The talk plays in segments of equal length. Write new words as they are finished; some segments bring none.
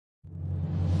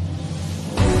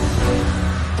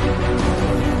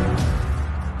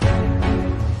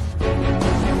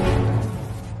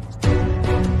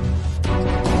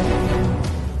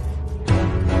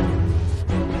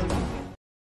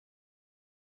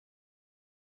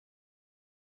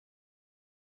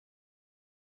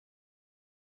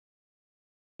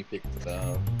He picked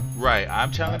the Right,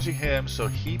 I'm challenging him, so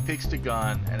he picks the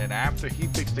gun, and then after he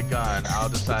picks the gun, I'll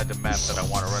decide the map that I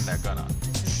want to run that gun on.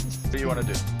 What do you want to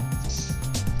do?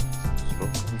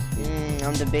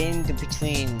 I'm debating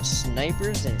between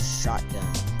snipers and shotgun.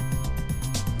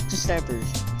 Just snipers.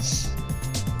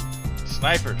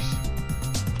 Snipers.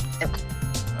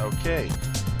 Okay.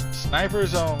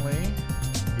 Snipers only.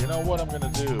 You know what I'm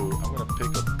gonna do? I'm gonna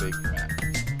pick a big map.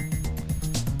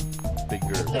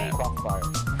 Bigger map. crossfire.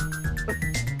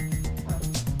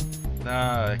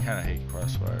 Nah, I kinda hate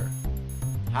crossfire.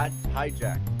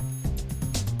 Hijack.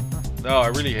 No, I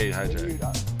really hate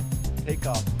hijack. Take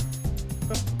off.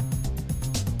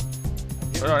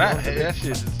 Oh, no, that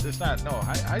shit, it's not, no,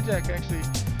 hijack actually,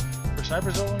 for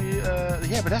snipers only,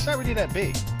 yeah, but that's not really that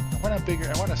big. I want a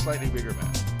bigger, I want a slightly bigger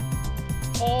map.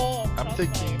 Oh, I'm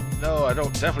thinking, no, I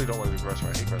definitely don't want to do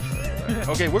crossfire, I hate crossfire. Right.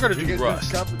 Okay, we're gonna do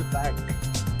Rust.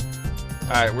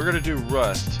 Alright, we're gonna do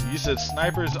Rust. You said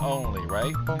snipers only,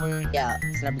 right? Only? Yeah,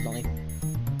 snipers only.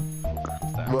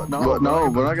 Well, no,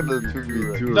 we're not gonna do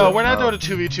 2v2. No, we're not doing a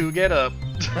 2v2, get up.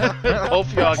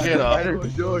 Both y'all get up.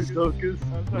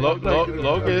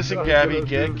 Locus and Gabby,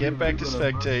 get back to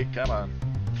spectate. Come on.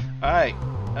 Alright.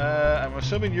 I'm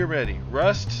assuming you're ready.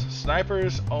 Rust,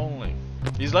 snipers only.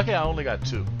 He's lucky I only got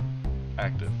 2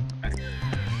 active. The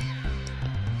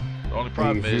only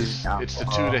problem is, it's the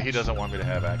 2 that he doesn't want me to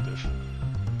have active.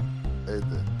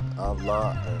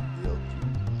 Allah and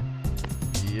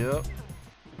Yep.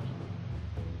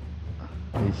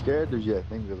 Are you scared or you I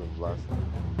think because of last time?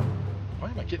 Why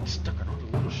am I getting stuck on all the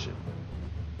little shit?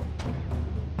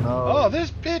 No. Oh,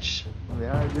 this bitch!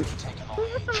 Yeah,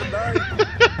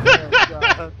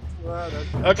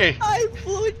 Okay. I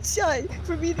blew a shot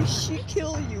for me to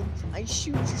kill you. I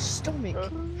shoot your stomach.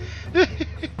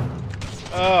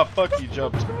 Oh, fuck, you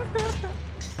jumped.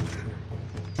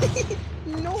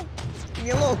 No. Leave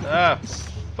me alone. Ah,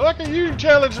 fucking you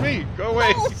challenge me. Go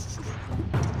away. No.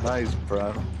 Nice,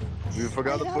 bro. We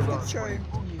forgot to put on.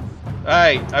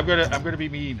 Alright, I'm gonna be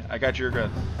mean. I got your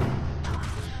gun.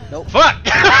 Nope. Fuck!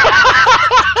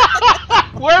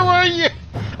 Where were you?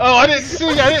 Oh, I didn't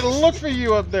see. I didn't look for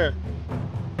you up there.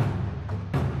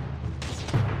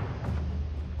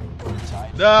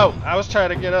 No, I was trying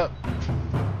to get up.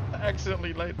 I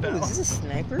accidentally laid down. Ooh, is this a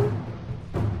sniper?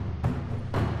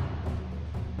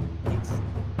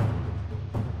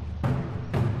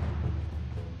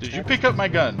 Did you pick up my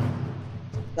gun?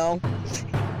 No.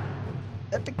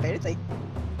 That big bear thing.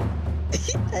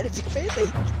 That big bear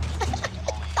thing.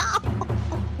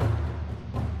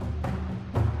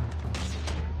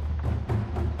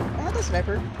 I had the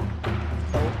sniper.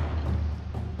 Oh.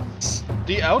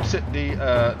 The outfit,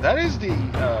 that is the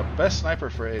best sniper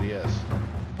for ADS.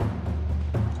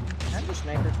 Have the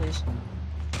sniper, please.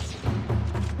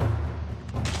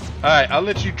 Alright, I'll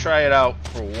let you try it out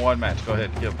for 1 match. Go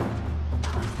ahead, kill.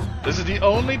 This is the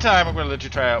only time I'm going to let you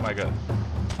try out my gun.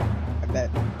 I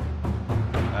bet.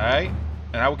 Alright?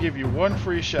 And I will give you 1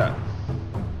 free shot.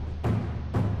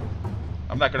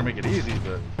 I'm not going to make it easy,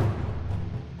 but...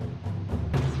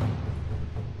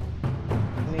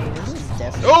 I mean, this is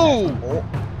definitely... Oh!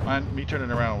 Me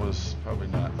turning around was probably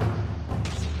not.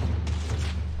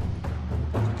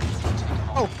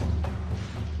 Oh!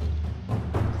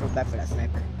 Go back for that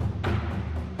sniper.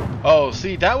 Oh,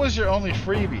 see, that was your only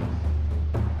freebie.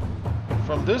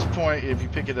 From this point, if you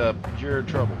pick it up, you're in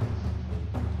trouble.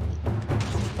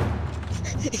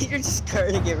 You're just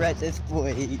guarding it right at this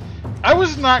point. I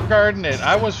was not guarding it.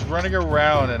 I was running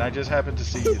around, and I just happened to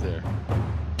see you there.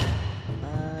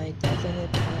 I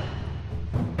definitely...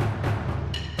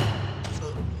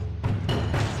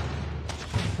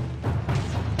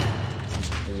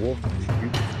 Wolf, you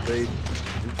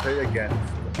play against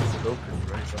Locus,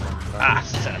 right? Ah,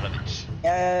 son of a bitch.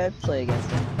 Yeah, I'd play against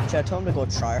him. Should I told him to go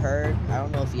try hard? I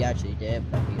don't know if he actually did,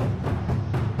 but that'd be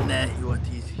good. Nah, he went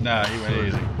easy. Nah, he went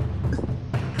easy.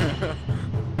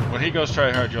 When he goes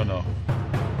try hard, you'll know.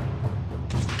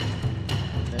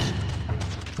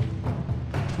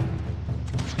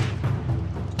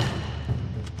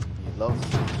 He loves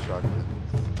shotgun.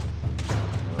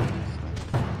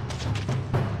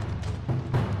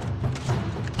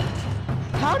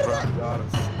 How did that...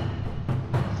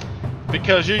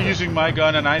 Because you're using my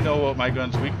gun, and I know what my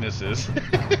gun's weakness is.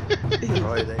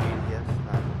 Roy, the ADS.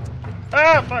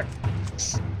 Ah, fuck!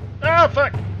 Ah,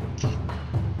 fuck!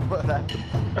 What happened?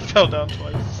 I fell down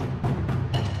twice.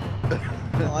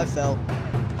 Oh, I fell.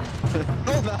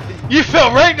 You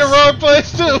fell right in the wrong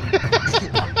place, too!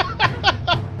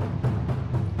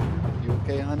 You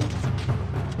okay, honey?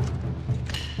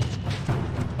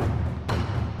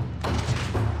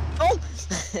 Oh!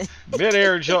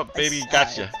 Mid-air jump, baby,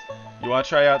 gotcha. You want to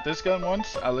try out this gun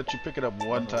once? I'll let you pick it up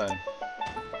one time.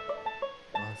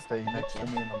 Stay next to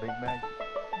me in the big bag.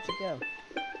 Where'd you go?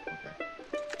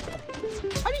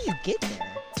 How did you get there?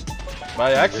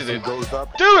 By accident. Goes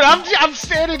up. Dude, I'm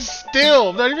standing still.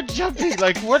 I'm not even jumping.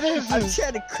 Like, what is I'm this?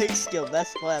 trying to quick skill.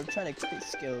 That's why I'm trying to quick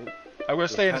skill. I'm gonna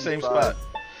stay in the same 25. spot.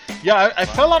 Yeah, I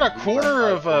fell on a corner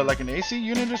of like an AC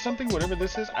unit or something, whatever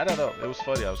this is. I don't know. It was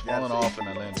funny. I was falling off and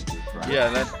I landed. Yeah,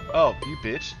 that. Oh, you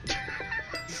bitch.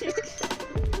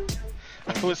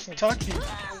 I was talking.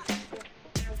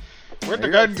 Where'd the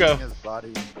gun go?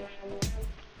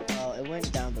 Oh, it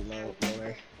went down below,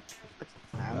 lower.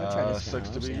 I'm gonna try this sucks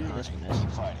to be you. This one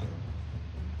is fighting.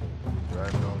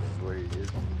 Drive knows where he is.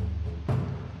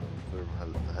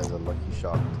 Has a lucky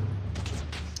shot.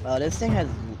 Oh, this thing has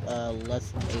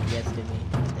less ABS than me.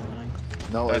 Than mine.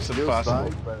 No, That's it's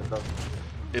impossible. But it doesn't.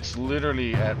 It's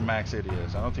literally at max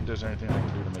ADS. I don't think there's anything I can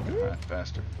do to make it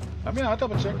faster. I mean, I'll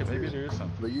double check it. Maybe there is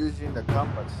something. We're using the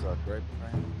combat suck, right?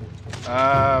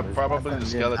 Probably the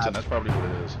skeleton. That's probably what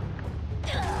it is.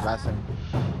 Last time.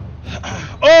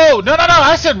 Oh, no.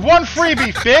 I said one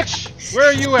freebie, bitch. Where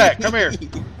are you at? Come here.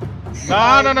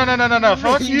 No.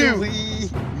 Fuck you.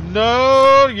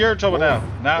 No, you're in trouble now.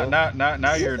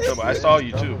 Now you're in trouble. I saw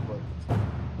you too.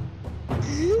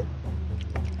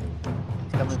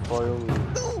 Coming for you.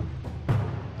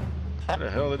 Where the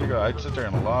hell did he go? I sit there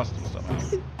and lost him somehow.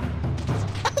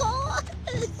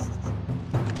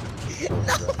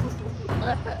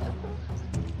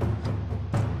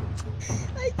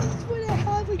 I just want to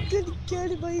have a good gun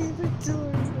in my inventory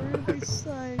or in my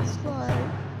side spot.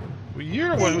 Well,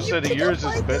 you're the one who said that yours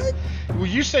is better. Well,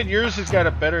 you said yours has got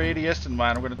a better ADS than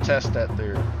mine. I'm going to test that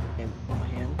there.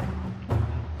 Oh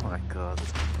my god.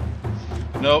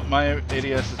 Nope, my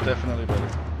ADS is definitely better.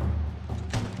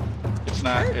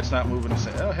 It's not moving the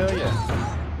same. Oh, hell yeah.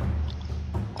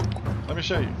 Let me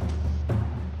show you.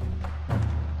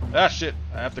 Ah, shit.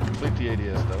 I have to complete the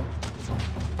ADS, though.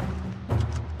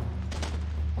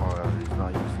 Oh, he's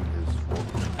not using his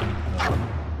focus.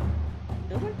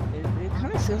 It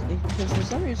kind of feels, because for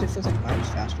some reason it feels like mine is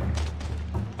faster.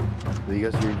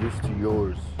 Because you're used to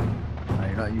yours. And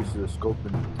you're not used to the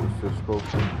scoping,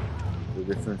 the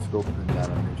different scoping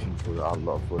animation for the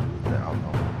outlaw, for the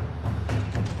outlaw.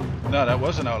 No, that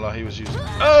wasn't outlaw he was using.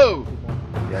 Oh!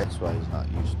 Yeah, that's why he's not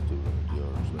used to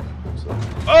yours. So.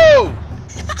 Oh!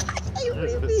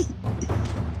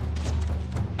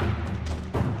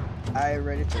 I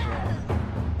ready to go.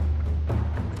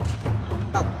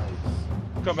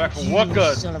 Come back for what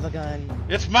gun? Son of a gun.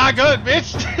 It's my gun,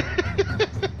 bitch!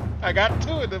 I got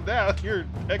two of them now. You're in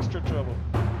extra trouble.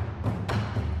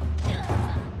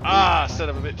 Ah, son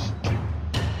of a bitch.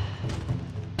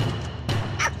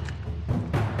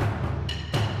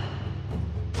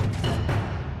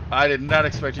 I did not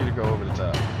expect you to go over the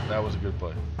top. That was a good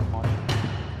play.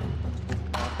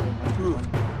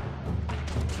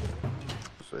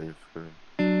 Safe.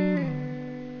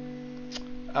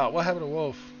 Oh, what happened to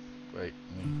Wolf? Wait.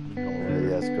 Yeah,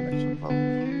 yes, connection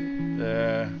problem.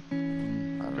 Yeah.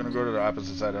 I'm gonna go to the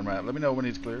opposite side of the map. Let me know when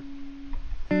he's clear.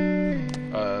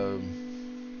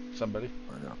 Somebody?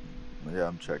 Yeah,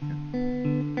 I'm checking.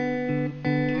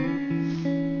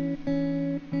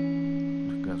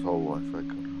 Against whole Wi-Fi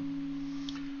code.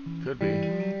 Could be.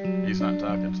 He's not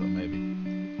talking, so maybe.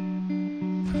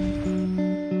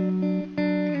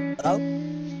 Oh?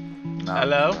 No,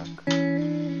 Hello? I'm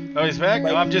back. Oh, he's back?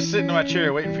 No, I'm just sitting in my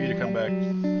chair waiting for you to come back.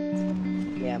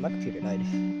 Yeah, my computer died.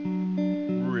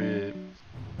 Rip.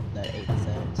 That 8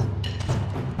 cents.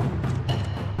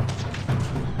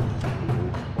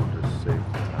 Or just save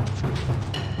time.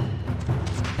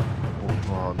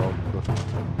 Oh, no,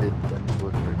 hit them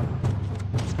good.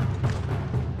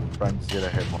 Prime's get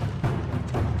ahead more.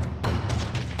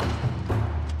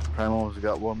 Prime almost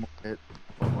got one more hit.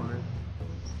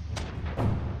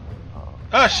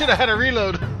 Oh shit, I had a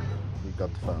reload. We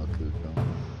got the final kill down.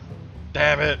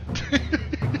 Damn it.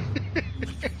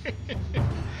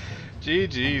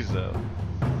 GG's though.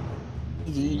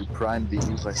 Prime beat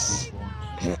you by 6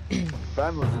 points.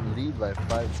 Prime was in the lead by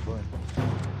 5 points.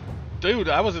 Dude,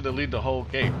 I was in the lead the whole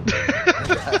game.